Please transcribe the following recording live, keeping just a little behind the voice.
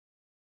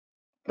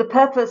The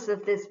purpose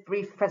of this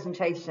brief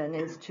presentation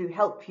is to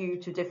help you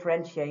to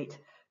differentiate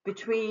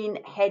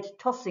between head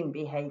tossing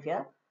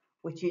behavior,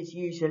 which is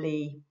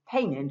usually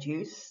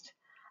pain-induced,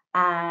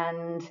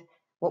 and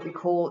what we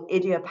call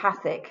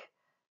idiopathic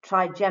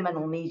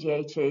trigeminal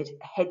mediated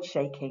head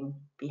shaking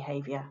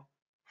behavior.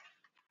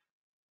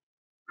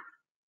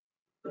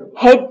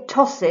 Head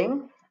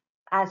tossing,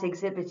 as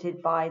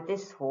exhibited by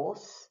this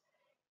horse,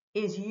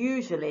 is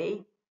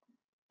usually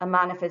a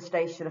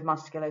manifestation of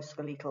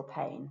musculoskeletal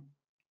pain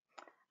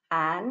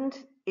and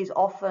is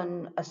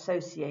often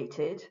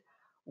associated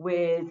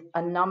with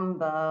a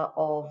number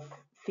of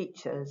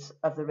features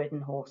of the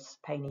ridden horse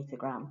pain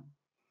ethogram.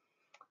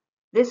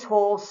 This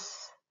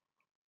horse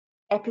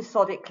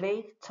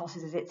episodically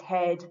tosses its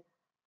head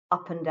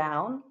up and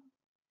down.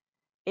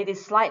 It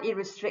is slightly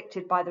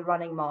restricted by the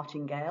running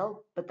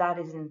martingale, but that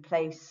is in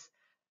place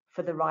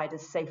for the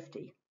rider's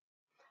safety.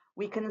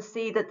 We can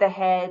see that the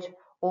head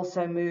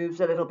also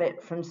moves a little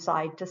bit from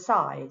side to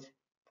side.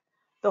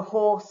 The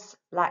horse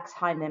lacks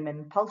hind limb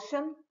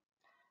impulsion.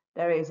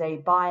 There is a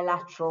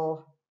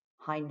bilateral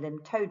hind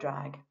limb toe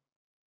drag.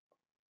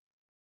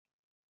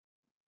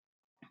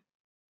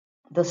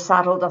 The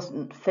saddle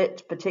doesn't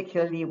fit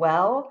particularly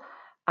well,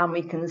 and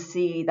we can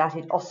see that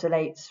it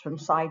oscillates from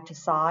side to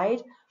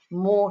side,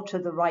 more to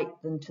the right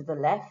than to the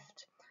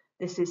left.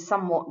 This is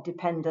somewhat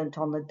dependent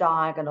on the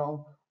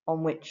diagonal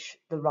on which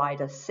the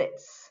rider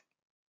sits.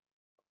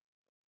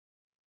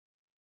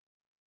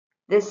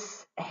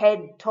 This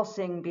head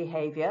tossing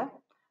behavior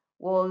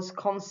was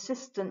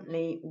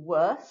consistently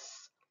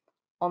worse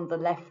on the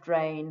left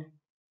rein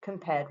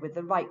compared with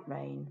the right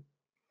rein.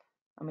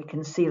 And we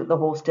can see that the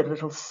horse did a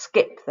little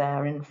skip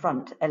there in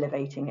front,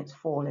 elevating its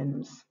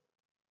forelimbs.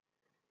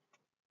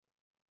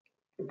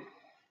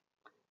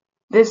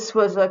 This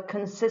was a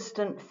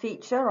consistent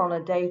feature on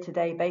a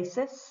day-to-day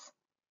basis.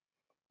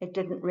 It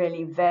didn't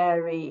really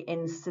vary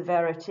in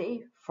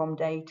severity from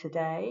day to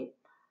day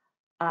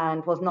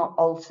and was not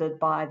altered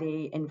by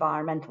the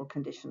environmental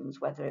conditions,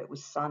 whether it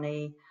was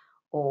sunny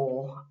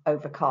or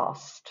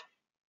overcast.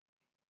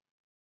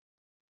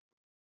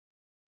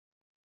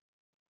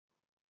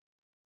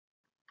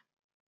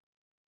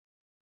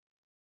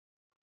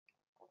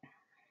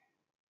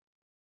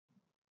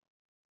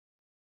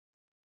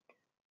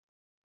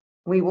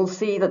 We will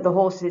see that the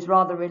horse is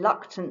rather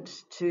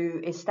reluctant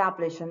to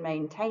establish and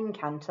maintain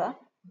canter.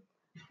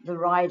 The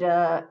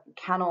rider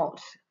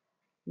cannot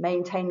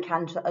maintain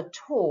canter at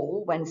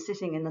all when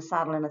sitting in the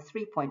saddle in a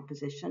three-point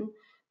position.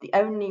 The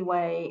only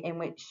way in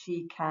which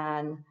she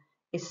can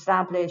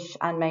establish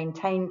and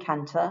maintain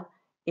canter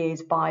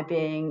is by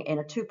being in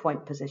a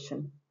two-point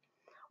position.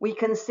 We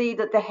can see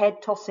that the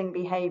head tossing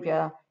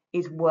behavior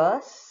is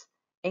worse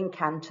in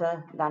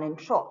canter than in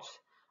trot,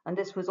 and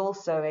this was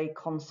also a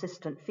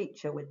consistent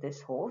feature with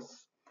this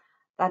horse.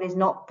 That is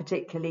not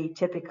particularly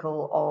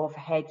typical of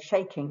head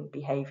shaking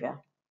behavior.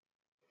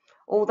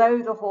 Although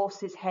the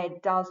horse's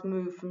head does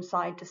move from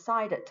side to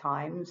side at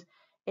times,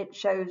 it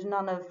shows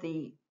none of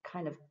the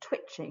kind of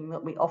twitching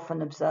that we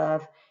often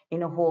observe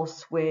in a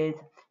horse with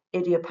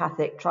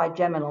idiopathic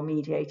trigeminal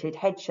mediated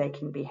head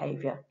shaking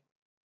behavior.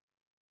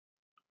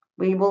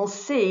 We will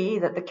see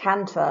that the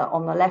canter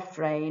on the left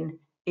rein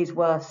is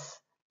worse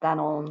than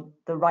on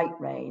the right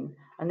rein,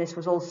 and this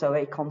was also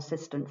a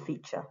consistent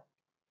feature.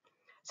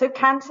 So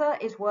canter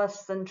is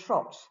worse than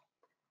trot,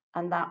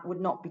 and that would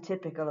not be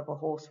typical of a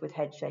horse with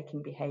head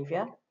shaking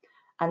behavior,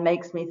 and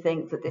makes me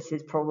think that this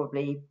is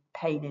probably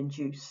pain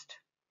induced.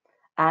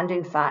 And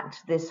in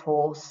fact, this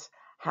horse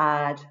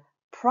had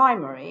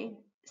primary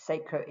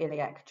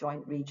sacroiliac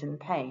joint region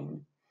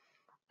pain.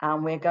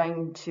 And we're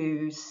going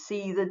to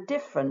see the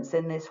difference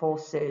in this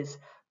horse's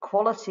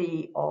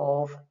quality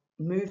of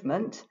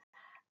movement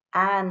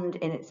and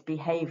in its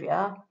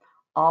behavior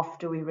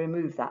after we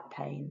remove that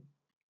pain.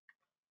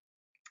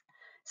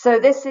 So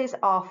this is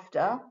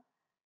after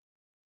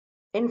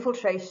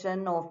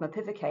infiltration of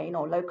mepivacaine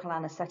or local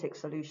anesthetic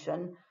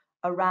solution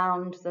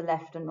around the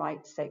left and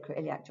right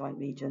sacroiliac joint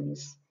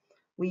regions.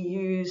 We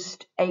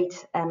used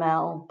 8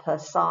 ml per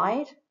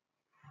side,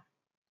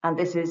 and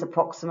this is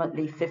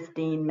approximately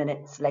 15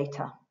 minutes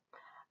later.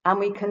 And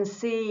we can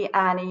see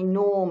an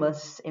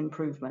enormous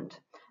improvement.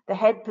 The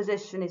head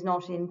position is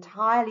not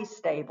entirely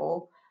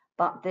stable,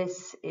 but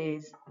this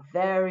is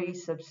very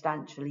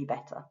substantially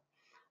better.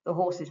 The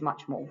horse is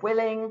much more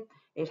willing.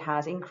 It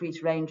has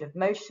increased range of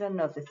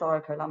motion of the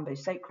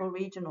thoracolumbo-sacral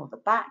region or the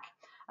back,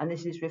 and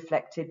this is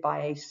reflected by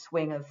a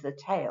swing of the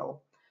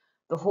tail.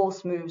 The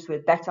horse moves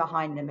with better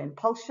hind limb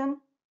impulsion.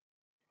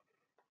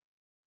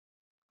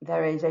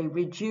 There is a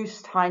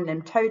reduced hind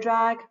limb toe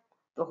drag.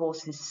 The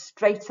horse is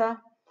straighter.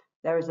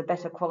 There is a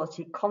better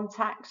quality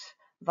contact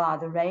via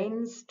the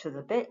reins to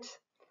the bit,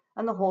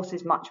 and the horse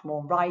is much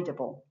more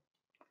rideable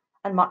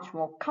and much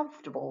more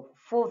comfortable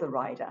for the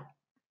rider.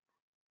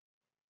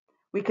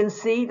 We can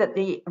see that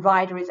the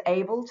rider is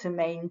able to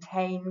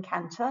maintain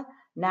canter,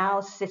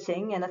 now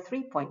sitting in a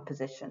three-point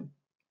position.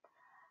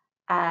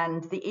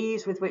 And the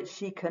ease with which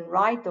she can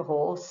ride the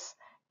horse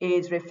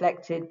is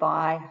reflected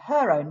by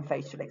her own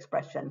facial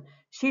expression.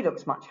 She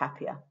looks much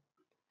happier.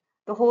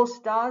 The horse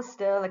does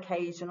still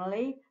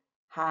occasionally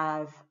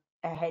have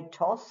a head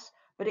toss,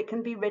 but it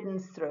can be ridden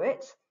through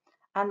it,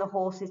 and the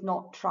horse is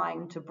not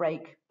trying to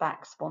break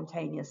back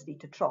spontaneously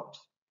to trot.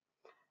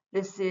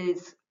 This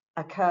is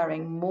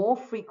occurring more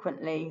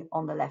frequently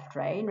on the left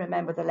rein.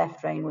 Remember, the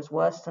left rein was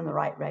worse than the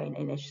right rein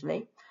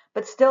initially,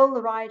 but still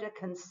the rider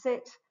can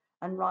sit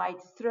and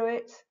ride through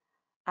it,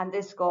 and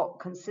this got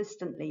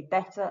consistently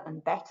better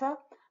and better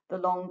the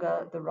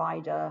longer the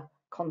rider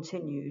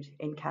continued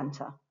in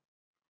canter.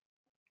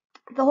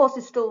 The horse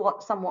is still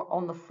somewhat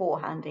on the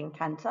forehand in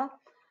canter,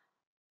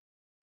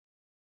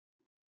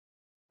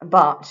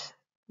 but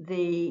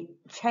the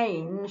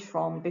change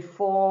from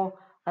before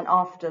and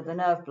after the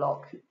nerve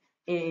block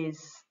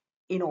is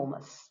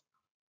enormous.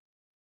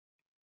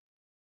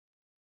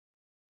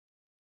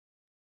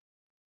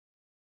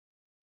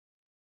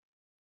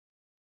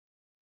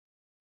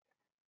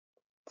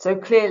 So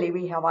clearly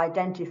we have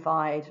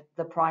identified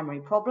the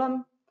primary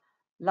problem,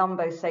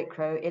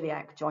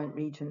 lumbosacroiliac joint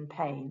region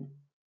pain.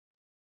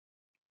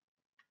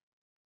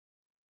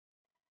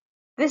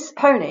 This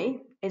pony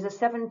is a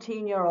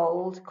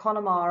 17-year-old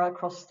Connemara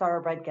cross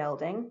thoroughbred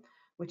gelding,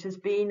 which has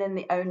been in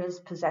the owner's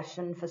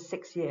possession for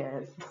 6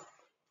 years.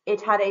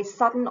 It had a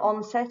sudden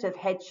onset of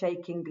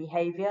head-shaking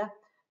behaviour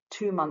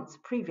 2 months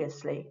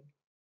previously.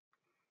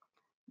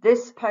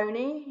 This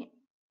pony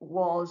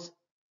was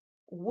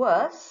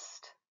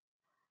worst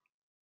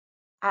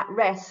at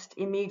rest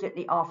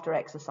immediately after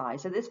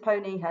exercise. So this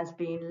pony has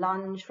been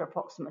lunged for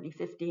approximately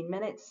 15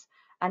 minutes,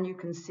 and you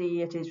can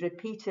see it is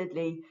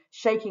repeatedly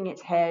shaking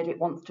its head. It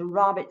wants to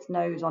rub its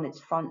nose on its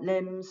front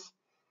limbs,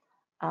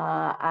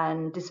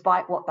 and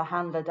despite what the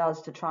handler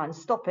does to try and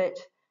stop it,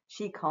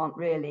 she can't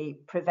really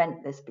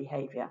prevent this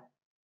behavior.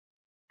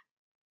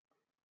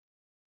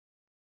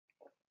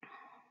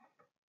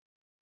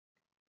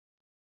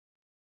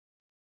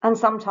 And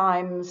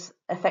sometimes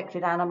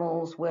affected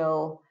animals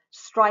will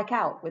strike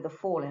out with a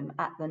forelimb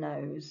at the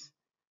nose.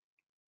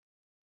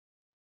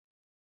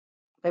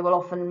 They will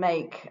often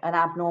make an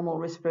abnormal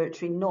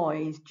respiratory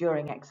noise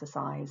during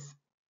exercise.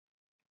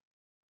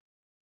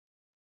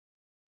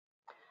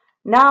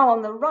 Now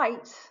on the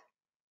right,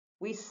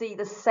 we see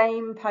the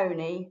same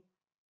pony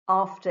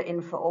after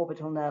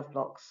infraorbital nerve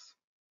blocks.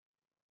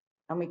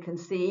 And we can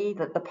see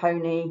that the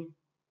pony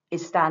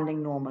is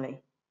standing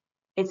normally.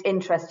 It's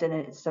interested in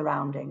its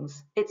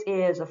surroundings. Its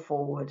ears are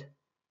forward.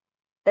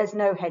 There's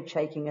no head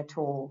shaking at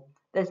all.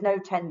 There's no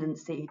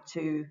tendency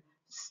to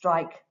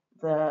strike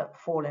the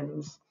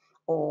forelimbs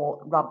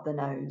or rub the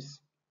nose.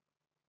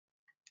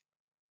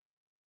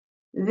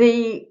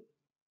 The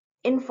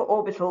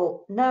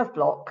infraorbital nerve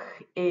block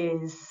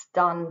is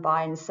done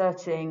by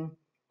inserting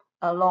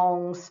a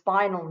long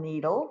spinal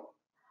needle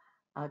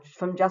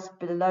from just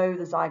below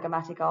the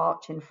zygomatic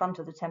arch in front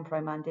of the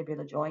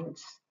temporomandibular joint,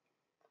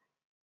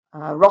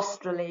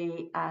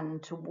 rostrally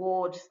and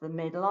towards the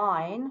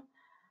midline.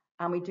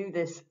 And we do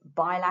this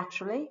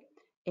bilaterally,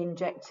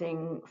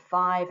 injecting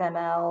 5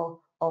 ml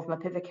of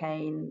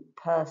mepivacaine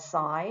per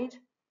side.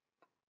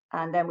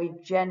 And then we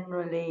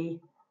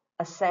generally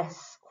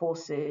assess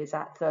horses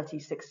at 30,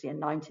 60 and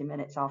 90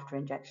 minutes after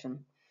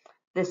injection.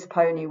 This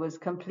pony was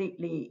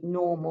completely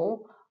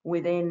normal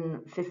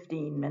within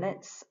 15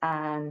 minutes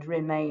and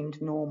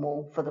remained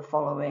normal for the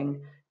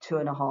following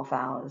 2.5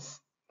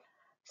 hours.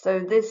 So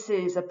this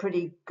is a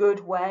pretty good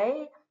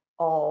way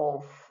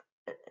of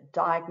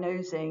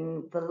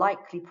diagnosing the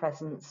likely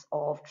presence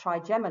of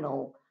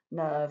trigeminal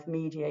nerve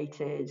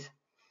mediated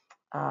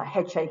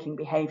head shaking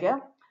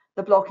behavior.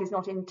 The block is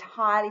not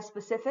entirely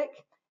specific.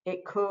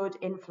 It could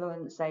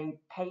influence a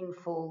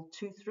painful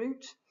tooth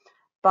root,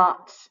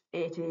 but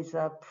it is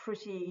a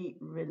pretty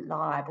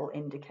reliable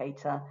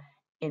indicator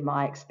in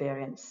my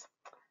experience.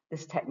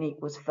 This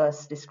technique was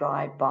first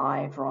described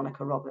by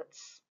Veronica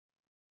Roberts.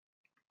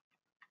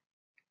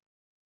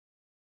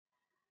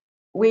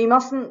 We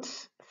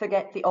mustn't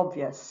forget the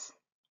obvious.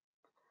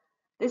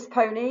 This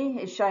pony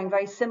is showing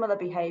very similar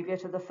behavior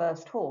to the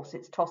first horse.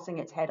 It's tossing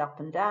its head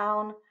up and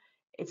down.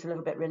 It's a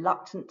little bit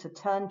reluctant to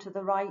turn to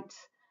the right,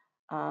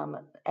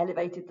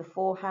 elevated the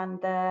forehand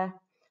there,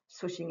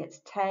 swishing its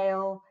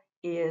tail,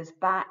 ears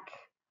back.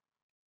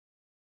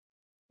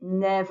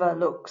 Never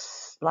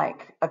looks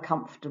like a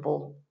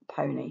comfortable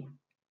pony.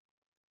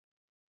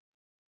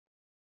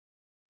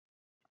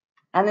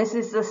 And this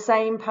is the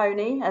same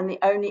pony, and the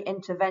only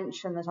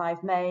intervention that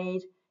I've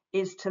made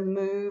is to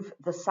move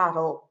the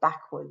saddle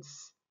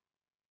backwards.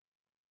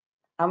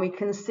 And we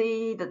can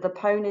see that the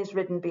pony's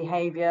ridden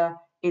behavior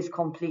is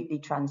completely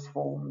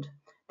transformed.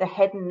 The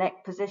head and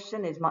neck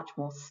position is much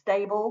more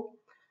stable.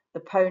 The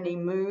pony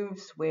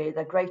moves with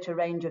a greater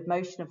range of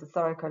motion of the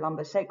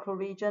thoracolumbo-sacral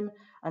region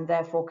and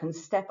therefore can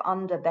step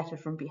under better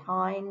from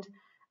behind.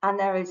 And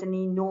there is an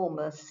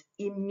enormous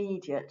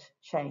immediate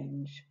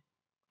change.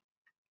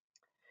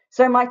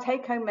 So my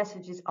take-home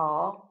messages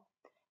are: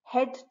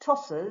 head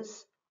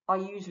tossers are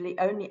usually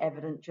only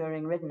evident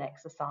during ridden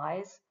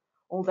exercise,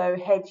 although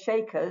head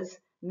shakers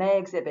may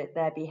exhibit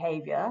their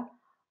behavior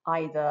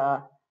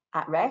either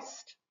at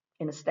rest,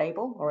 in a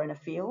stable or in a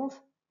field,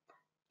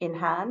 in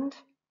hand,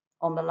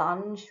 on the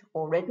lunge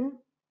or ridden,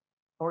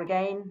 or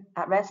again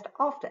at rest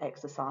after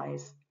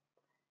exercise.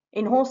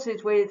 In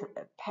horses with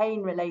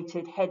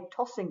pain-related head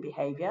tossing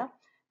behaviour,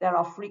 there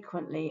are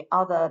frequently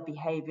other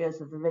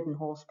behaviours of the ridden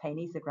horse pain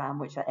ethogram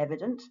which are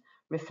evident,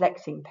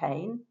 reflecting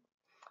pain.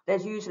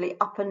 There's usually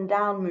up and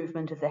down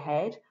movement of the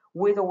head,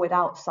 with or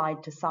without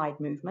side-to-side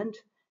movement.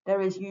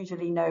 There is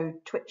usually no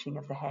twitching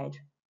of the head.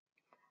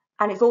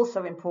 And it's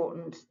also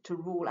important to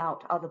rule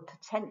out other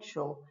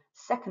potential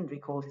secondary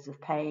causes of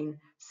pain,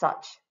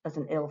 such as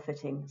an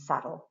ill-fitting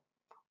saddle.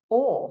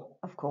 Or,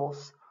 of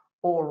course,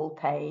 oral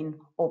pain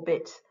or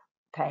bit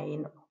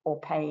pain or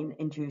pain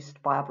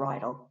induced by a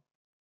bridle.